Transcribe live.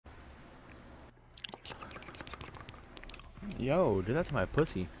Yo, do that to my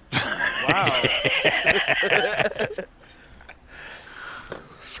pussy. Wow.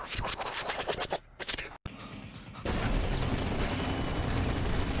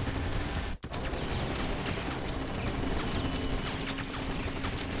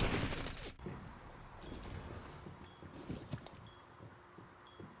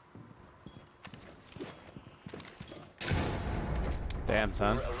 Damn,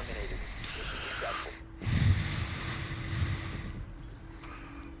 son.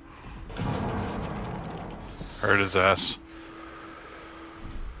 Hurt his ass.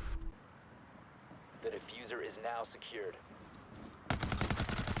 The diffuser is now secured.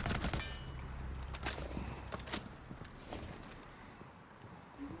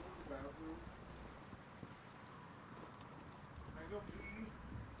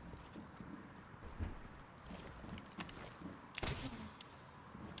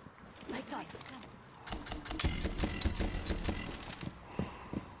 Lights off.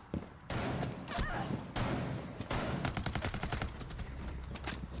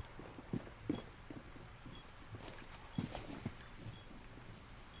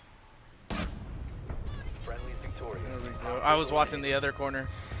 Friendly's victorious. There we go. I was watching the other corner.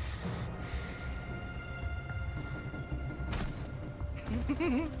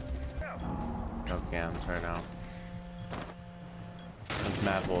 Okay, I'm sorry now. Those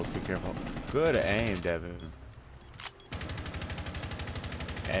mad holes, be careful. Good aim, Devin.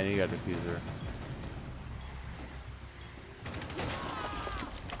 And you got diffuser.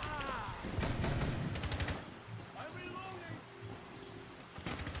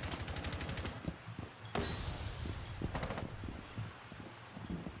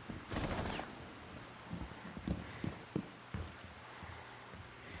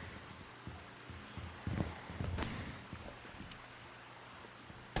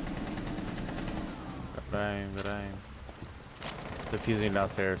 Good aim, good aim. Diffusing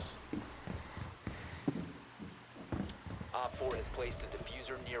downstairs. Op 4 has placed a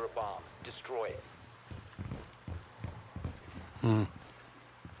diffuser near a bomb. Destroy it. Hmm.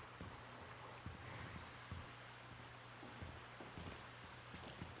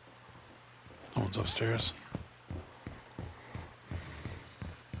 Someone's upstairs.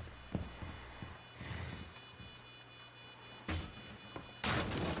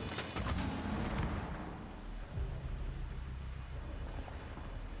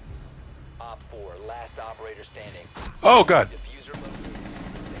 Op 4, last operator standing. Oh god. Diffuser located.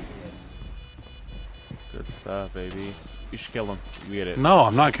 Good stuff, baby. You should kill him. You get it. No,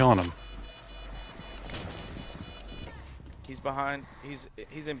 I'm not killing him. He's behind.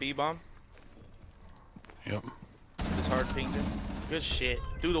 He's in B bomb. Yep. Just hard pinged him. Good shit.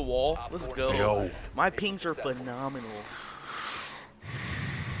 Through the wall. Let's go. Yo. My pings are phenomenal.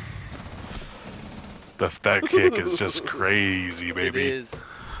 That kick is just crazy, baby. It is.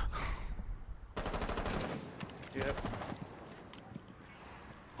 Yep.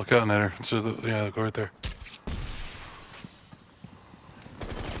 Look out, Netter. Yeah, go right there.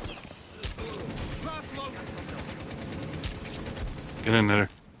 Get in, Netter.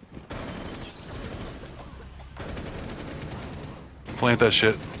 Plant that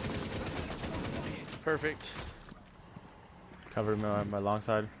shit. Perfect. Cover me on my long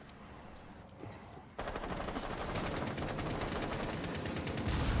side.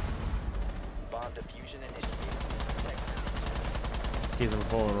 Bomb diffusion initiated. He's in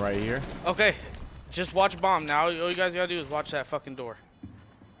full right here. Okay. Just watch bomb now. All you guys gotta do is watch that fucking door.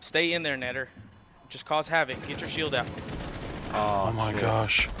 Stay in there, Netter. Just cause havoc. Get your shield out. Oh my shit.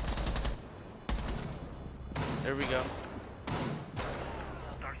 gosh. There we go.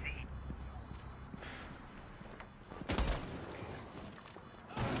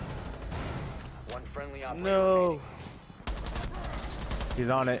 One friendly operator No. remaining. He's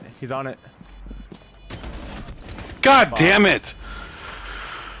on it. He's on it. God damn it!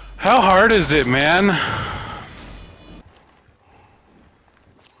 How hard is it, man?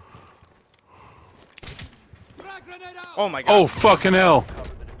 Oh my god. Oh fucking hell! Cover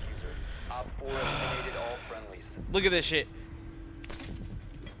the diffuser. Op 4 eliminated all friendlies. Look at this shit.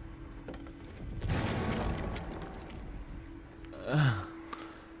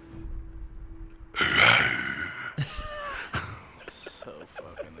 So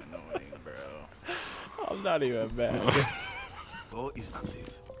fucking annoying, bro. I'm not even mad. Door is active.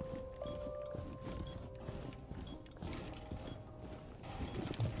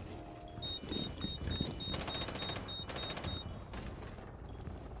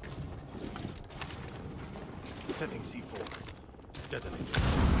 Setting C4. Detonator.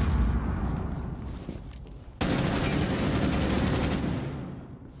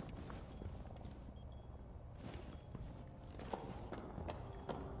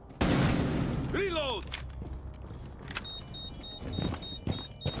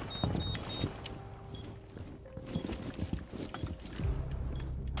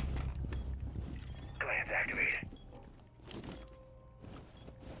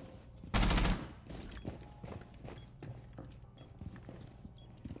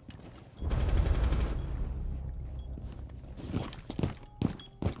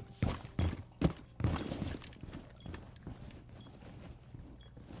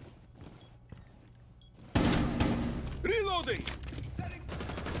 Reloading!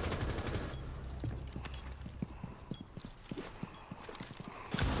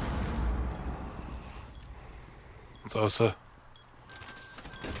 It's Osa.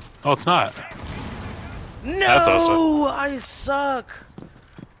 Oh, it's not. No, That's awesome. I suck.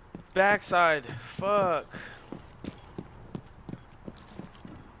 Backside. Fuck.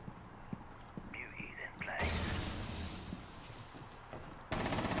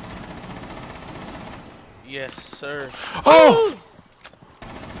 Yes, sir. Oh!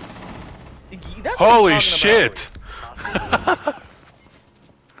 That's what I'm Holy talking shit! about.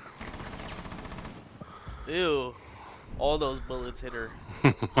 Ew. All those bullets hit her.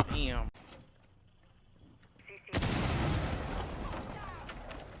 Damn.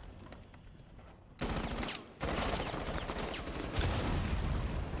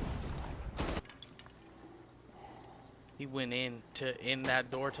 He went in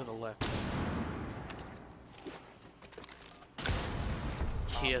that door to the left.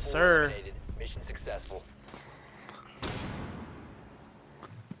 Yes, Op 4 sir. eliminated. Mission successful.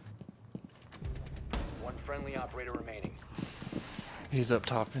 One friendly operator remaining. He's up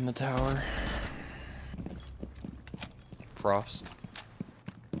top in the tower. Frost.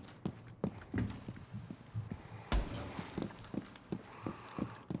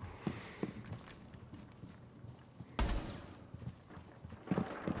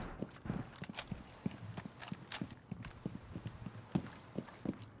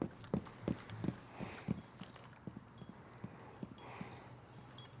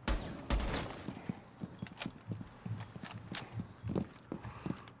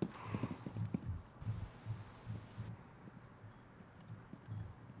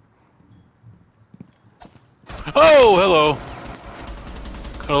 Oh, hello.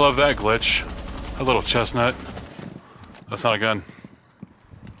 Gotta love that glitch. A little chestnut. That's not a gun.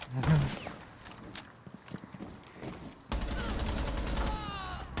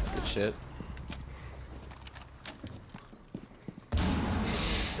 Good shit.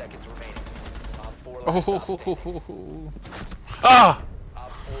 Seconds remaining. Op 4 last stop standing. Oh, Ah!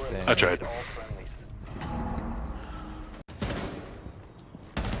 Op 4 Damn. I tried. eliminated all friendlies.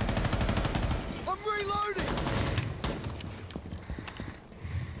 I'm reloading!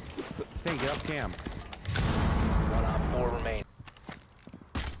 Snake, get up cam. One Op 4 remains.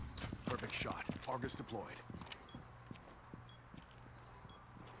 Perfect shot. Argus deployed.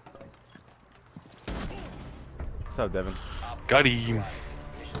 What's up, Devin? Got him.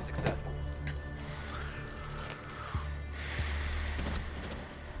 Mission successful.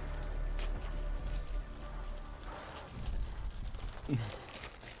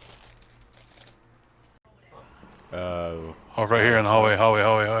 Oh, right here in the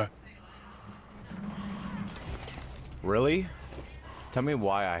hallway. Really? Tell me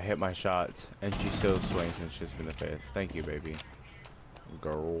why I hit my shots and she still swings and shoots me in the face. Thank you, baby.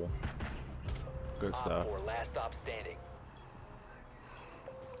 Girl. Good Op stuff. 4 last stop standing.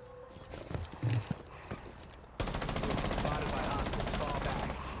 Spotted by hostiles. Fall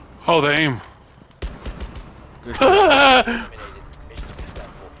back. Oh, the aim. Good shit. Eliminated. Mission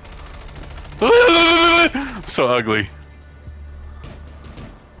successful. So ugly.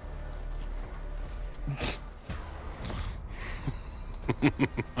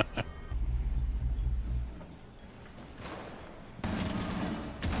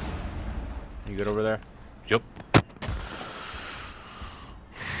 You good over there? Yep.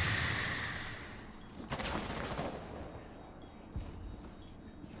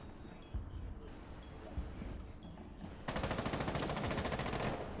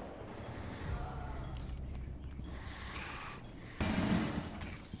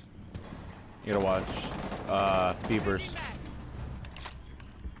 You gotta watch. Beavers.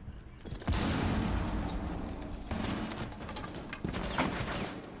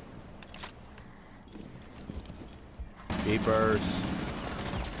 Beavers.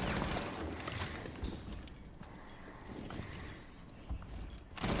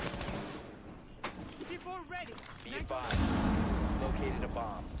 Be advised. Located a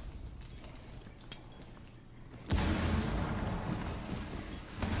bomb.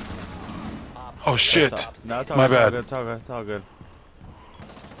 Op Oh 4 shit. last stop No, it's all My good, bad. It's all good. It's all good.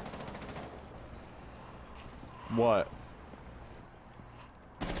 What?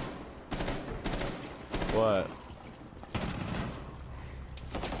 What?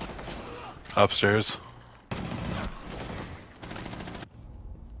 Upstairs.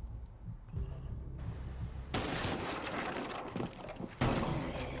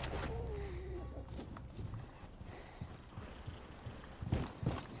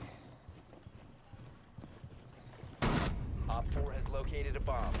 Op 4 has located located a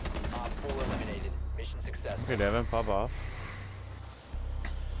bomb. Op 4 eliminated. Mission successful. Okay, Devin, pop off.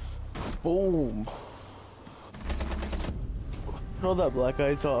 Boom. Roll that black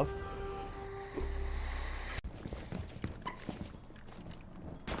ice off.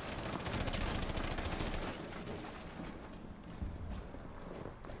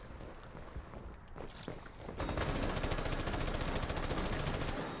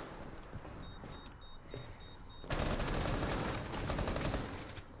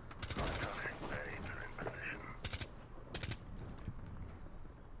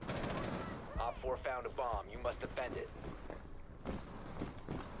 Op 4 found a bomb. You must defend it.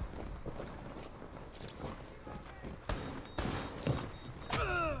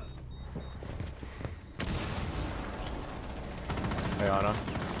 Hey, Anna.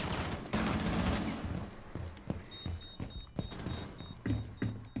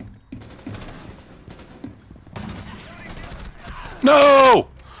 No!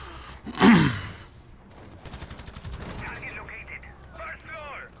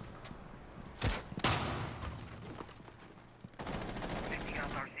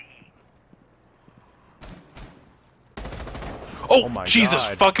 Oh, Oh my Jesus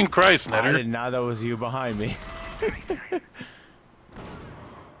God. fucking Christ, I Netter. did not know that was you behind me. You're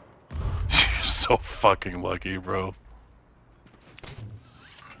so fucking lucky, bro.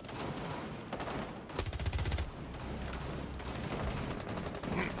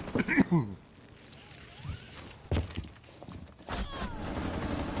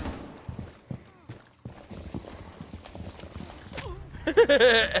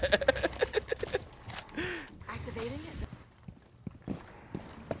 Activating it.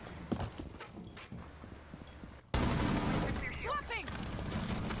 Swapping.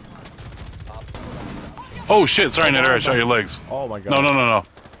 Oh shit, sorry, Netter, I shot your legs. Oh my God. No, no, no, no.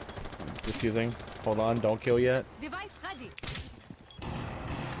 Defusing. Hold on, don't kill yet. Device ready.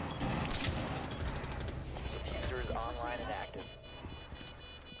 Diffuser is online and active.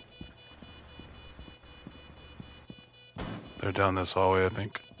 They're down this hallway, I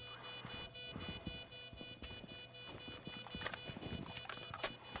think.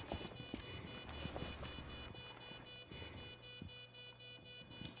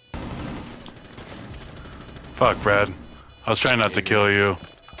 Fuck, Brad. I was trying not to kill you.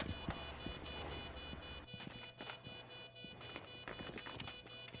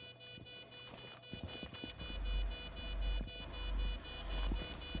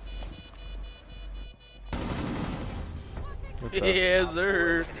 What's up? Yes,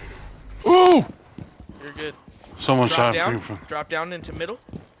 sir. Ooh! You're good. Someone Drop shot down. me from. Drop down into middle.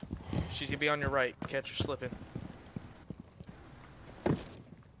 She's gonna be on your right. Catch her slipping.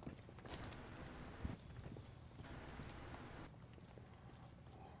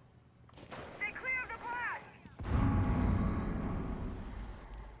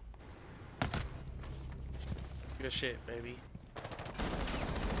 Good shit, baby.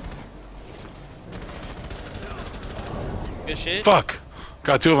 Good shit. Fuck!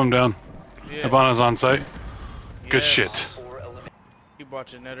 Got two of them down. Yeah. Hibana's on site. Good Yes. shit. Op 4 eliminated. Keep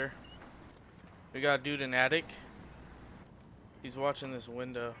watching, Netter. We got a dude in attic. He's watching this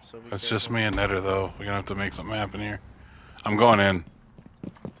window, so be That's careful. just me and Netter, though. We're gonna have to make something happen here. I'm going in.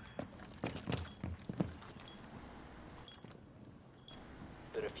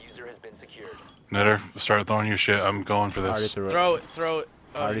 The diffuser has been secured. Netter, start throwing your shit. I'm going for I already this. threw it. Throw it, throw it.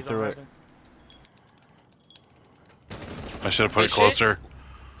 Oh, Already you don't threw have it. him. I should have put Good it shit. closer.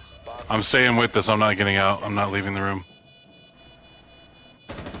 Bomb I'm staying with this. I'm not getting out. I'm not leaving the room.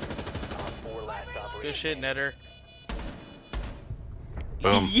 Op 4 last operation. Good shit, Netter.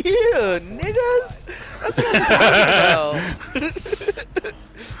 Boom. Yeah, niggas. That's what I'm talking about.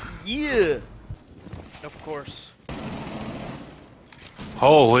 Yeah. Of course.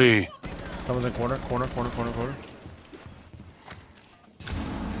 Holy. Someone's in corner. Good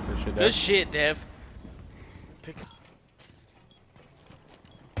shit, Good Dev. shit, Dev. Pick.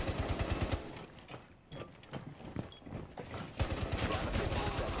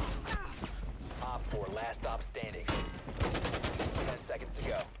 Op 4 last stop standing. 10 seconds to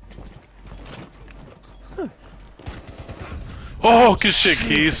go. Oh, good shit,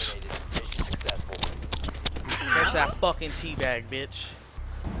 Keys. Mission successful. Catch that fucking teabag, bitch.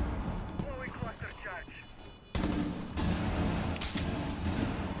 4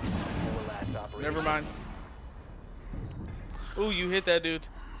 last operation. Never mind. Ooh, you hit that dude.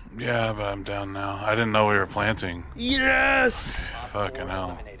 Yeah, but I'm down now. I didn't know we were planting. Yes. Op 4 Fucking hell.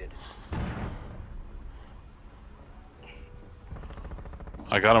 eliminated.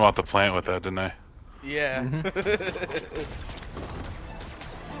 I got him off the plant with that, didn't I? Yeah. Mm-hmm.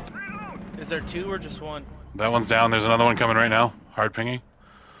 It's there two or just one? That one's down. There's another one coming right now. Hard pinging.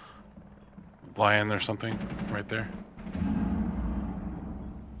 Lion or something right there.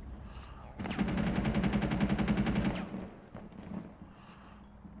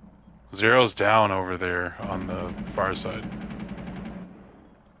 Zero's down over there on the far side.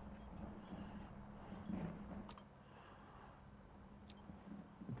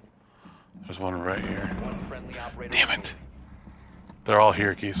 There's one right here. One friendly operator Damn remaining. it. They're all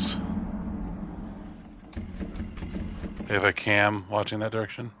here, Geese. They have a cam watching that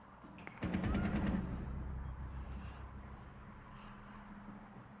direction.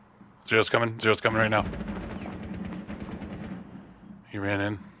 Zero's coming right now. He ran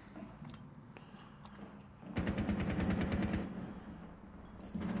in.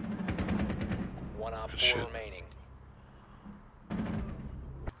 One op Good 4 shit. remaining.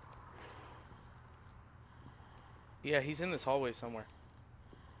 Yeah, he's in this hallway somewhere.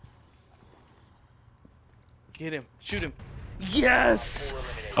 Get him. Shoot him. Yes! Op 4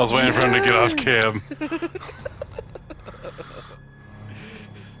 eliminated. I was waiting for him to get off cam.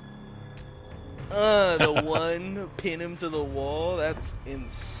 The one pin him to the wall. That's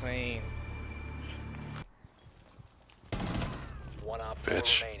insane. One op 4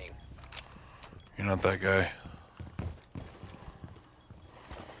 Bitch. remaining. You're not that guy.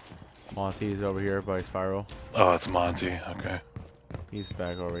 Monty's over here by Spiral. Oh, it's Monty. Okay. He's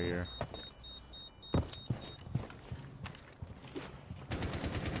back over here.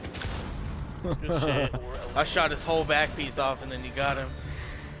 Good shit. I shot his whole back piece off and then you got him.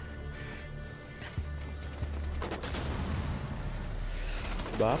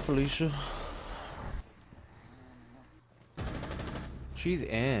 Bye, Felicia. She's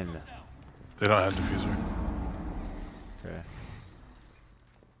in. They don't have diffuser. Okay.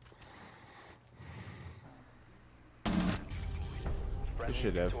 Friendly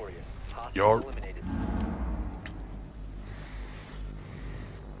should have. victorious. Hostiles Yarp. eliminated.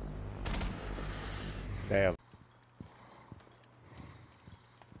 Damn.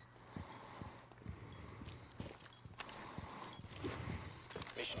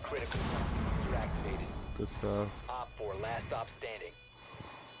 Mission critical. User activated. Good stuff. Op 4, last stop standing.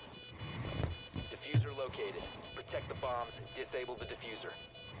 Diffuser located. Protect the bombs. Disable the diffuser.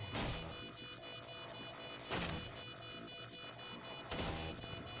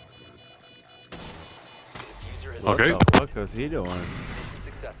 The diffuser has Okay. What the fuck is he doing?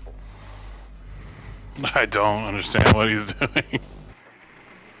 been successful. I don't understand what he's doing.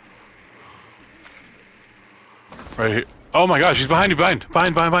 Right here. Oh my gosh, he's behind you, behind.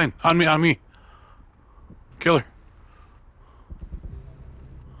 On me. Kill her.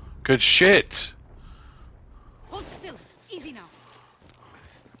 Good shit. Hold still. Easy now.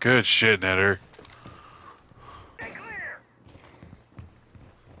 Good shit, Netter.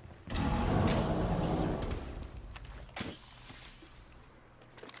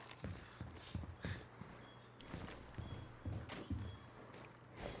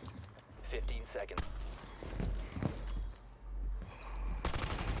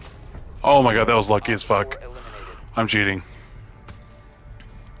 Oh my god, that was lucky as fuck. I'm cheating.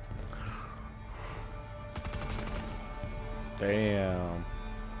 Damn.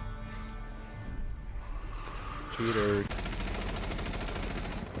 Cheater.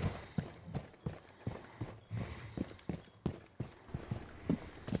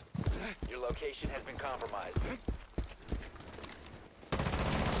 Your location has been compromised.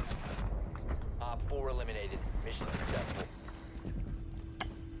 Op 4 eliminated. Mission successful.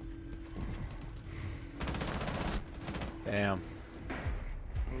 Damn.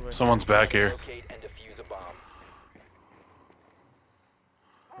 Someone's back here. Locate and defuse a bomb.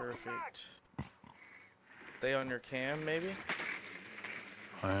 Perfect. They on your cam, maybe?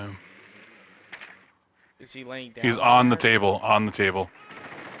 I am. Is he laying down? He's on the there? table.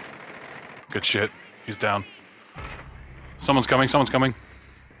 Good shit. He's down. Someone's coming.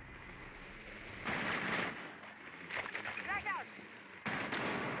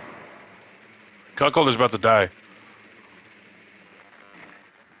 Cuckolder's about to die.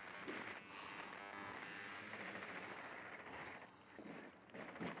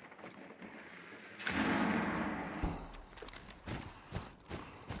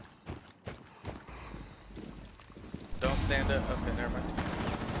 Don't stand up. Okay, never mind.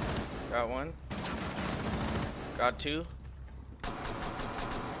 Got one. Got two.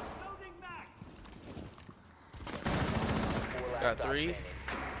 Got three.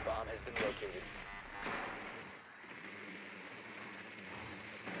 Bomb has been located.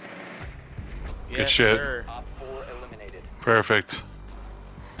 Yes, shit. Sir. Op 4 eliminated. Perfect.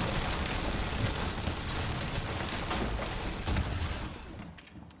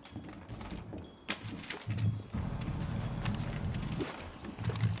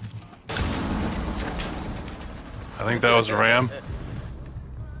 I think that was a ram.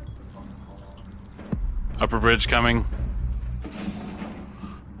 Upper bridge coming.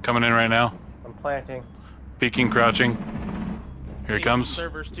 Coming in right now. I'm planting. Peeking, crouching. Here he comes.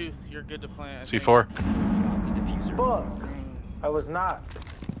 Servers too. You're good to plant. I think. C4. Fuck! I was not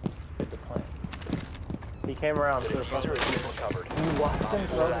good to plant. He came around to the front. Diffuser has been recovered. You watched him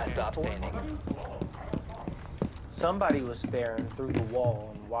throw the Last stop C4? standing. Somebody was staring through the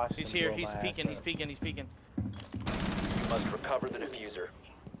wall and watched He's him here. blow He's my ass peeking. He's up. peeking. He's peeking. You must recover the diffuser.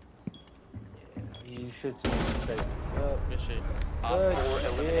 You should see him straight up. Good shit. Op 4 Good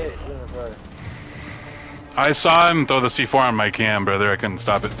shit, eliminated. Universe. I saw him throw the C4 on my cam, brother. I couldn't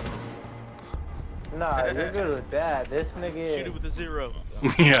stop it. Nah, you're good with that. This nigga. Shoot it with a 0.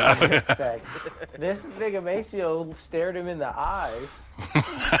 Yeah. Facts. This nigga Maceo stared him in the eyes.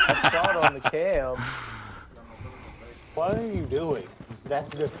 I saw it on the cam. What are you doing? That's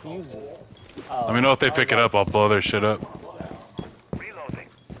diffusing. Let me know if they pick it up. I'll blow their shit up.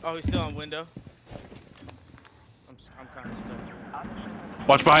 Oh, he's still on window. I'm kind of stuck.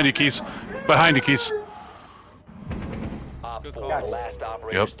 Watch behind you, Keys. Behind you, Keys. Op Good 4, call. last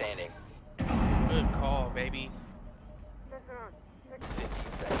operator Yep. standing. Good call, baby. 15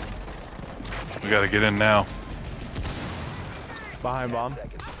 seconds. We gotta get in now. Behind bomb.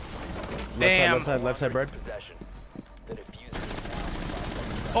 Seconds. Damn. Left side, bread. Possession. The diffuser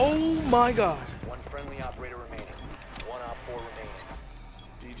is now Oh my god. one friendly operator remaining. One Op 4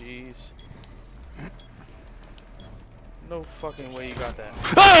 remaining. GG's. No fucking way you got that.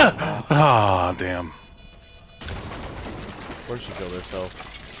 Ah! Ah, damn. Where'd she kill herself?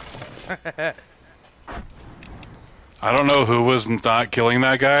 I don't know who was not killing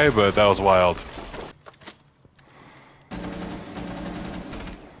that guy, but that was wild.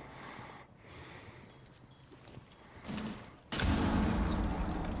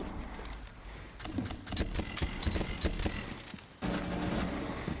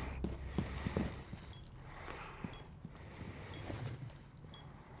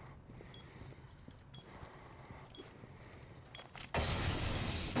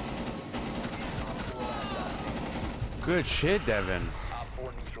 Good shit, Devin. Op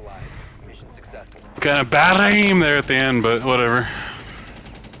 4 neutralized. Mission successful. Kind of bad aim there at the end, but whatever.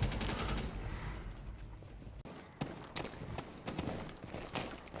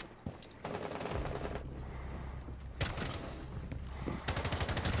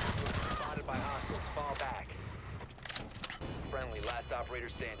 Spotted by hostiles. Fall back. Friendly, last operator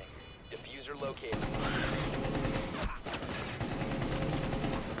standing. Diffuser located.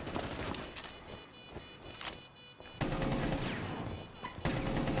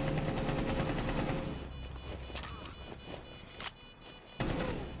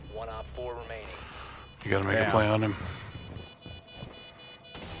 One Op 4 remaining. You gotta make a Damn. play on him.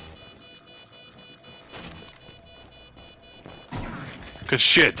 Good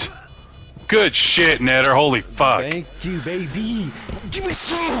shit. Good shit, Netter. Holy fuck. Thank you, baby. Give me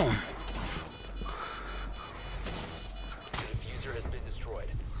some. The diffuser has been destroyed.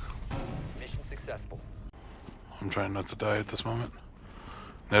 Mission successful. I'm trying not to die at this moment.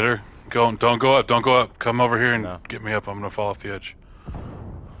 Netter, don't go up. Don't go up. Come over here and No. get me up. I'm gonna fall off the edge.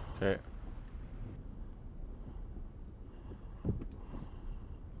 Okay.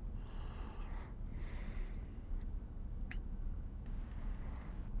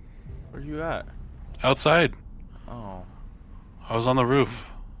 Where you at? Outside. Oh. I was on the roof.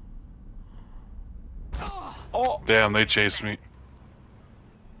 Oh. Damn, they chased me.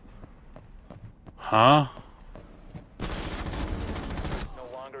 Huh? No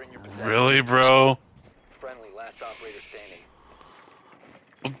longer in your possession. Really, bro? Friendly, last operator standing.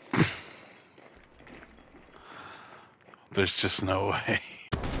 There's just no way.